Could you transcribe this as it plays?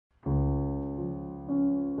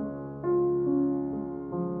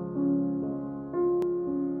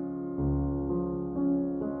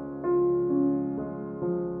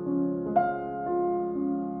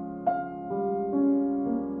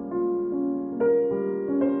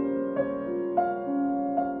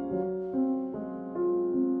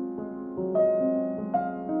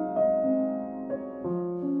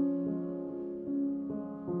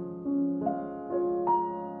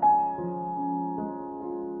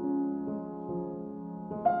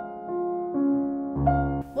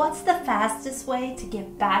What's the fastest way to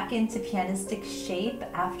get back into pianistic shape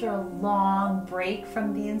after a long break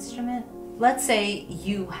from the instrument? Let's say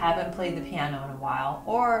you haven't played the piano in a while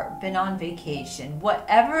or been on vacation.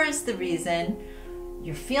 Whatever is the reason,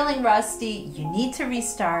 you're feeling rusty, you need to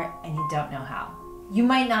restart, and you don't know how. You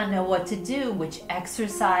might not know what to do, which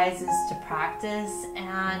exercises to practice,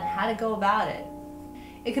 and how to go about it.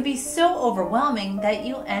 It could be so overwhelming that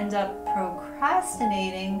you end up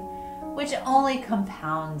procrastinating, which only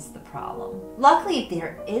compounds the problem. Luckily,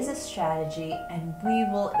 there is a strategy, and we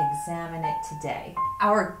will examine it today.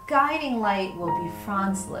 Our guiding light will be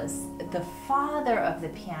Franz Liszt, the father of the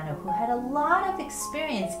piano, who had a lot of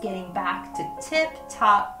experience getting back to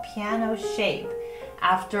tip-top piano shape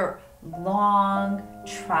after long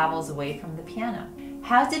travels away from the piano.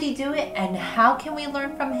 How did he do it, and how can we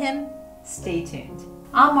learn from him? Stay tuned.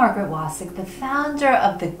 I'm Margaret Wacyk, the founder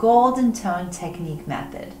of the Golden Tone Technique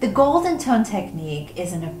method. The Golden Tone Technique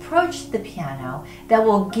is an approach to the piano that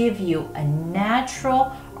will give you a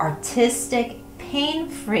natural, artistic,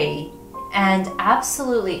 pain-free, and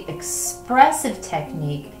absolutely expressive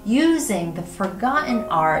technique using the forgotten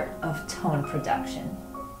art of tone production.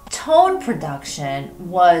 Tone production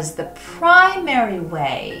was the primary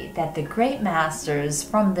way that the great masters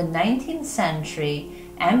from the 19th century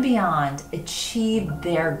and beyond achieved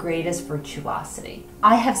their greatest virtuosity.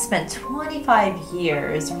 I have spent 25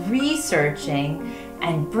 years researching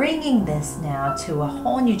and bringing this now to a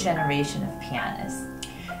whole new generation of pianists.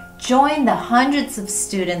 Join the hundreds of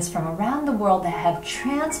students from around the world that have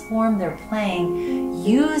transformed their playing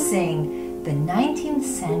using the 19th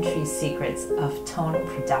century secrets of tone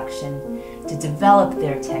production to develop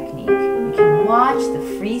their technique. You can watch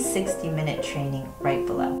the free 60-minute training right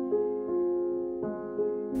below.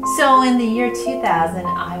 So in the year 2000,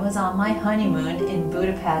 I was on my honeymoon in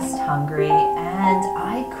Budapest, Hungary, and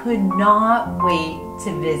I could not wait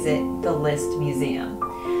to visit the Liszt Museum.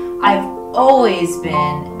 I've always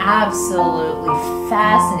been absolutely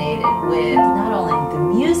fascinated with not only the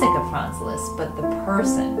music of Franz Liszt, but the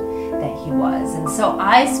person that he was. And so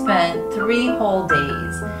I spent 3 whole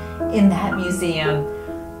days in that museum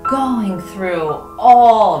going through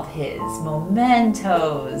all of his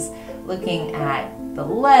mementos, looking at the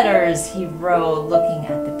letters he wrote, looking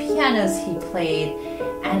at the pianos he played,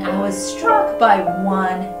 and I was struck by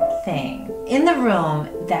one thing. In the room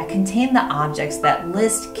that contained the objects that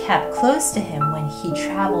Liszt kept close to him when he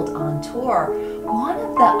traveled on tour, one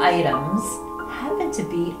of the items happened to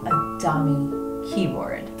be a dummy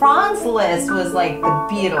keyboard. Franz Liszt was like the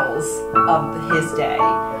Beatles of his day.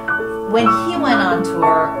 When he went on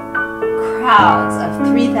tour, crowds of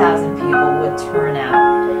 3,000 people would turn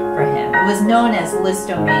out for him. It was known as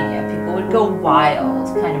Lisztomania. People would go wild,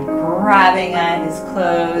 kind of grabbing at his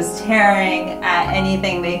clothes, tearing at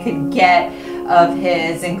anything they could get of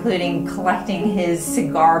his, including collecting his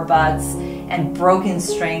cigar butts and broken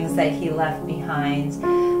strings that he left behind.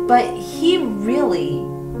 But he really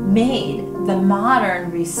made the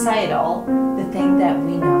modern recital the thing that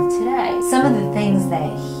we know today. Some of the things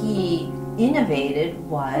that he innovated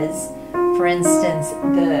was, for instance,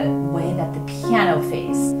 the way that the piano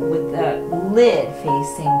faced, with the lid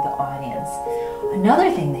facing the audience. Another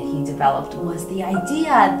thing that he developed was the idea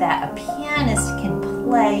that a pianist can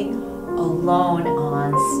play alone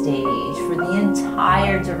on stage for the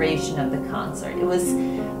entire duration of the concert. It was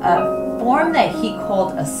a form that he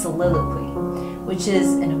called a soliloquy, which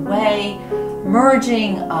is, in a way,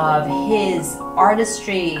 merging of his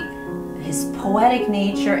artistry, his poetic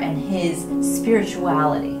nature, and his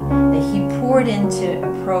spirituality that he poured into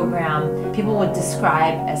a program people would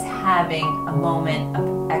describe as having a moment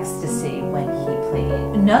of ecstasy when he played.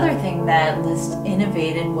 Another thing that Liszt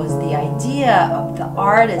innovated was the idea of the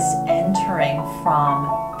artist entering from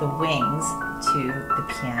the wings to the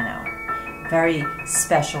piano. Very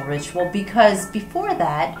special ritual, because before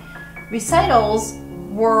that, recitals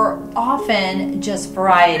were often just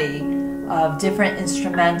variety of different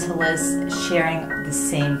instrumentalists sharing the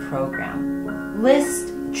same program. Liszt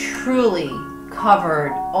truly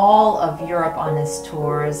covered all of Europe on his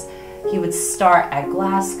tours. He would start at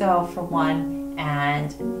Glasgow for one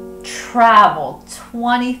and travel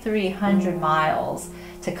 2,300 miles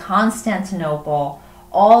to Constantinople,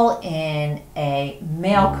 all in a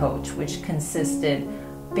mail coach, which consisted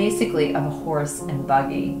basically of a horse and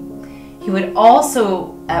buggy. He would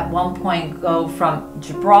also at one point go from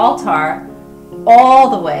Gibraltar all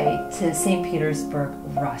the way to St. Petersburg,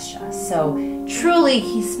 Russia. So truly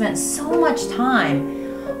he spent so much time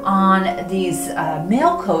on these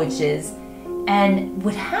mail coaches and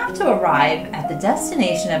would have to arrive at the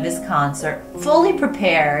destination of his concert fully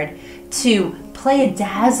prepared to play a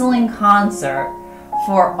dazzling concert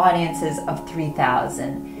for audiences of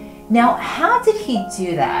 3,000. Now, how did he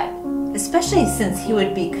do that? Especially since he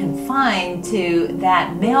would be confined to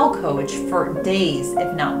that male coach for days,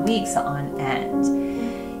 if not weeks on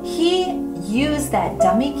end. He used that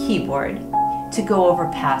dummy keyboard to go over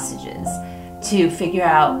passages, to figure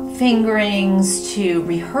out fingerings, to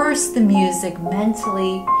rehearse the music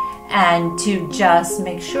mentally, and to just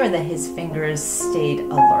make sure that his fingers stayed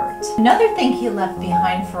alert. Another thing he left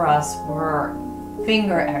behind for us were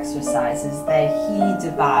finger exercises that he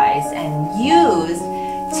devised and used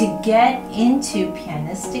to get into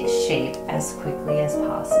pianistic shape as quickly as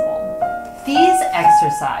possible. These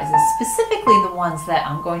exercises, specifically the ones that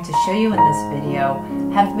I'm going to show you in this video,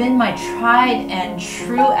 have been my tried and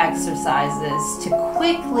true exercises to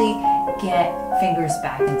quickly get fingers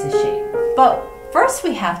back into shape. But first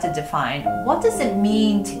we have to define, what does it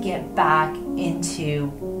mean to get back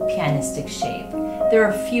into pianistic shape? There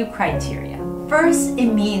are a few criteria. First, it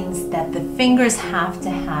means that the fingers have to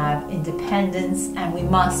have independence and we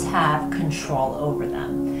must have control over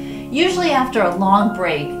them. Usually after a long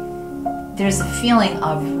break, there's a feeling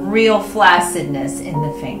of real flaccidness in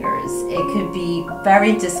the fingers. It could be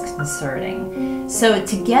very disconcerting. So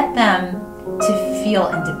to get them to feel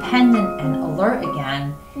independent and alert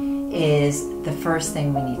again is the first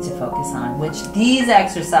thing we need to focus on, which these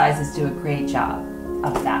exercises do a great job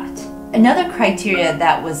of that. Another criteria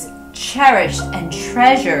that was cherished and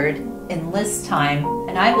treasured in Liszt's time,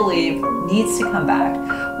 and I believe needs to come back,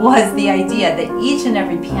 was the idea that each and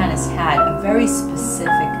every pianist had a very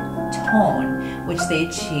specific tone which they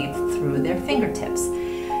achieved through their fingertips.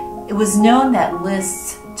 It was known that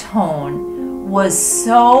Liszt's tone was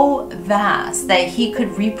so vast that he could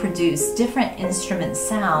reproduce different instrument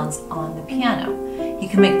sounds on the piano. He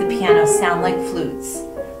could make the piano sound like flutes,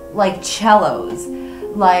 like cellos,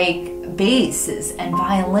 like basses and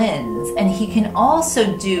violins, and he can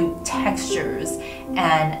also do textures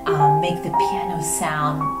and make the piano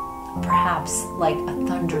sound perhaps like a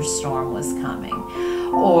thunderstorm was coming,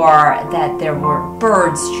 or that there were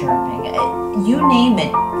birds chirping. You name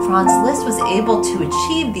it, Franz Liszt was able to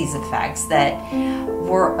achieve these effects that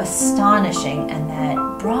were astonishing and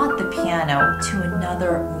that brought the piano to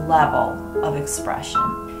another level of expression.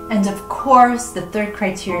 And of course, the third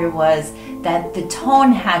criteria was that the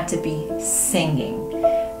tone had to be singing.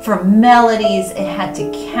 For melodies, it had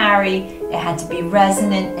to carry, it had to be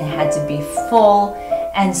resonant, it had to be full,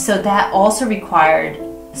 and so that also required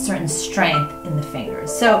a certain strength in the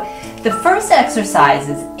fingers. So the first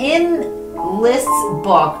exercises in Liszt's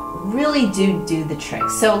book really do the trick.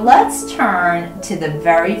 So let's turn to the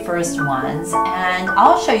very first ones, and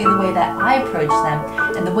I'll show you the way that I approach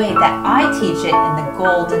them and the way that I teach it in the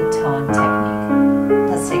golden tone technique.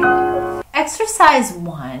 Let's take a look. Exercise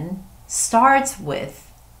 1 starts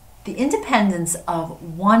with the independence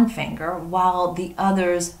of one finger while the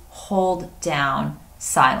others hold down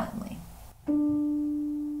silently.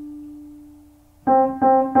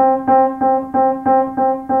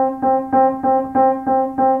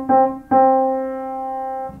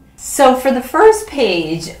 So for the first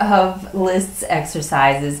page of Liszt's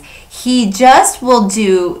exercises, he just will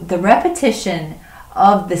do the repetition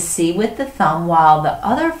of the C with the thumb while the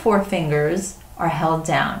other four fingers are held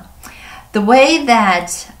down. The way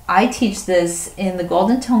that I teach this in the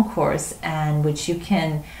Golden Tone course, and which you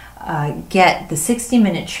can get the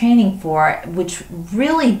 60-minute training for, which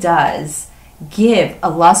really does give a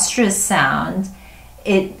lustrous sound.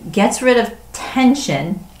 It gets rid of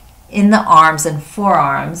tension in the arms and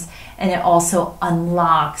forearms, and it also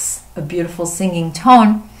unlocks a beautiful singing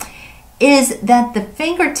tone, is that the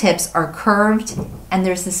fingertips are curved and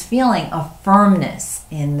there's this feeling of firmness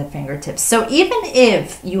in the fingertips. So even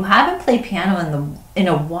if you haven't played piano in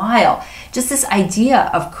a while, just this idea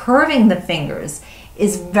of curving the fingers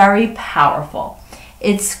is very powerful.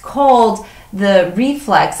 It's called the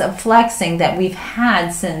reflex of flexing that we've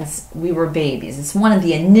had since we were babies. It's one of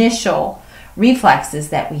the initial reflexes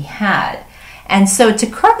that we had. And so to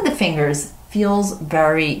curve the fingers feels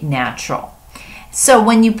very natural. So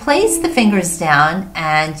when you place the fingers down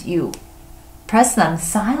and you press them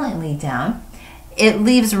silently down, it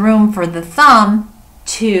leaves room for the thumb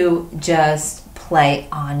to just play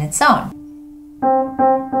on its own.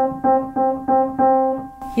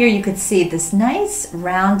 Here you could see this nice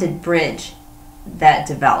rounded bridge that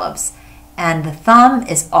develops, and the thumb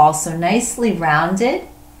is also nicely rounded.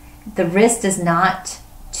 The wrist is not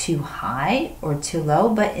too high or too low,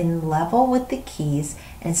 but in level with the keys.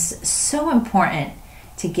 And it's so important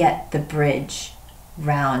to get the bridge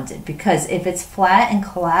rounded, because if it's flat and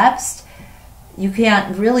collapsed, you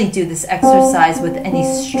can't really do this exercise with any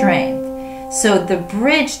strength. So the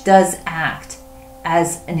bridge does act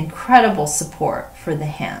as an incredible support for the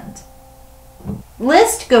hand.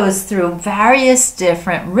 Liszt goes through various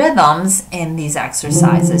different rhythms in these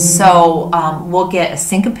exercises. So we'll get a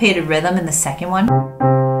syncopated rhythm in the second one.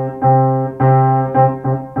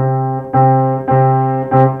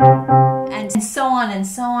 And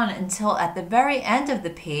so on until at the very end of the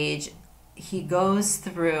page, he goes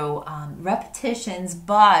through repetitions,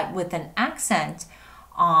 but with an accent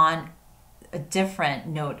on a different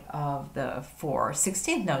note of the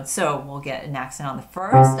 4/16 notes. So we'll get an accent on the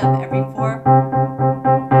first of every 4,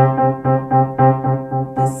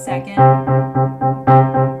 the second,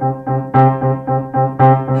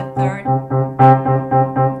 the third,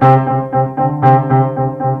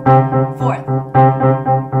 fourth.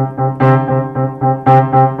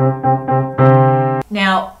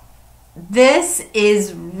 Now, this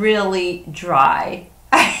is really dry.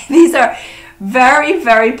 These are very,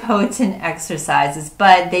 very potent exercises,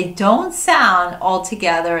 but they don't sound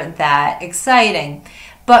altogether that exciting.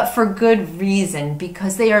 But for good reason,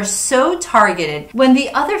 because they are so targeted. When the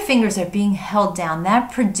other fingers are being held down,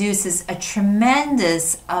 that produces a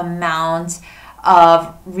tremendous amount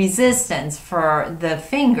of resistance for the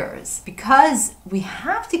fingers. Because we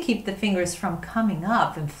have to keep the fingers from coming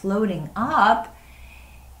up and floating up,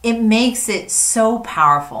 it makes it so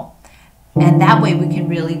powerful. And that way we can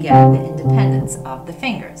really get the independence of the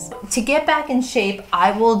fingers. To get back in shape,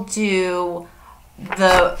 I will do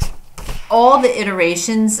all the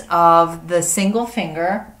iterations of the single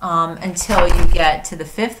finger until you get to the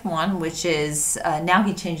fifth one, which is, now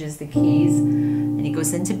he changes the keys and he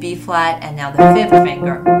goes into B flat, and now the fifth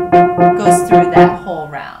finger goes through that whole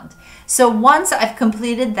round. So once I've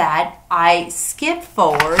completed that, I skip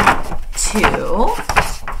forward to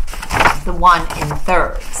the one in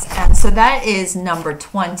thirds. And so that is number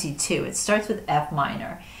 22. It starts with F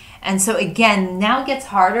minor. And so again, now it gets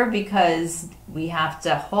harder because we have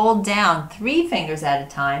to hold down 3 fingers at a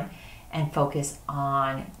time and focus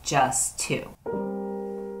on just 2.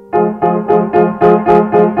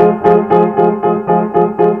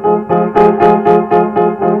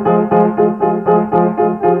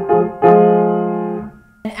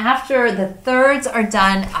 And after the thirds are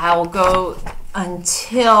done, I'll go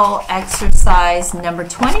until exercise number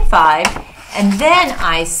 25, and then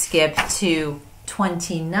I skip to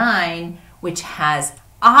 29, which has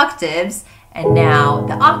octaves, and now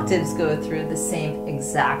the octaves go through the same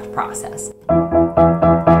exact process.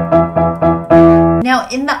 Now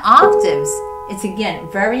in the octaves, it's again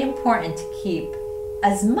very important to keep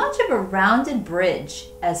as much of a rounded bridge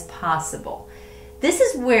as possible. This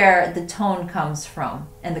is where the tone comes from,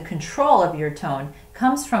 and the control of your tone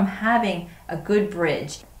comes from having a good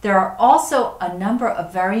bridge. There are also a number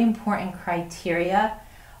of very important criteria,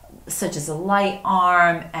 such as a light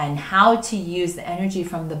arm and how to use the energy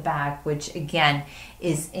from the back, which again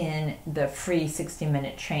is in the free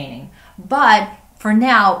 60-minute training. But for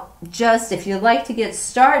now, just if you'd like to get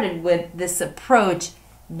started with this approach,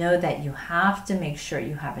 know that you have to make sure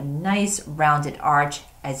you have a nice rounded arch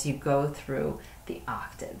as you go through the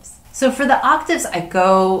octaves. So for the octaves, I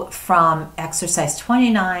go from exercise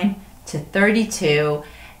 29 to 32,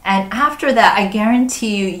 and after that, I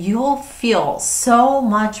guarantee you, you'll feel so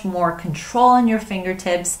much more control in your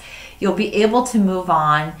fingertips. You'll be able to move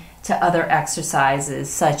on to other exercises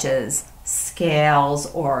such as scales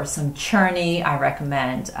or some Czerny. I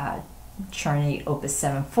recommend Czerny Opus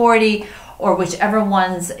 740, or whichever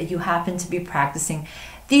ones you happen to be practicing.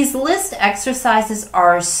 These Liszt exercises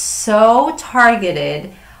are so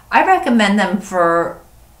targeted. I recommend them for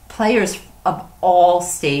players of all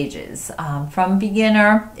stages, from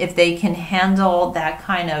beginner, if they can handle that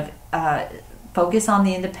kind of focus on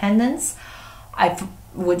the independence. I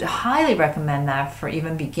would highly recommend that for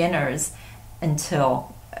even beginners,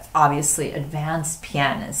 until obviously advanced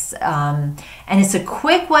pianists. And it's a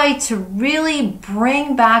quick way to really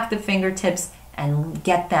bring back the fingertips and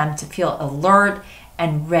get them to feel alert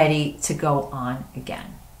and ready to go on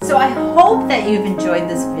again. So I hope that you've enjoyed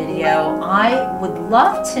this video. I would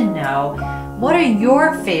love to know, what are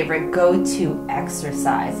your favorite go-to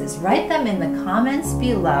exercises? Write them in the comments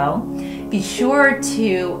below. Be sure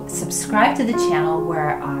to subscribe to the channel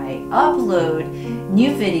where I upload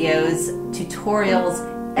new videos, tutorials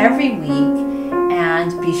every week,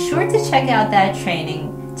 and be sure to check out that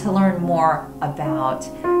training to learn more about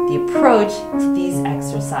the approach to these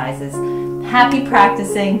exercises. Happy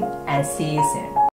practicing, and see you soon.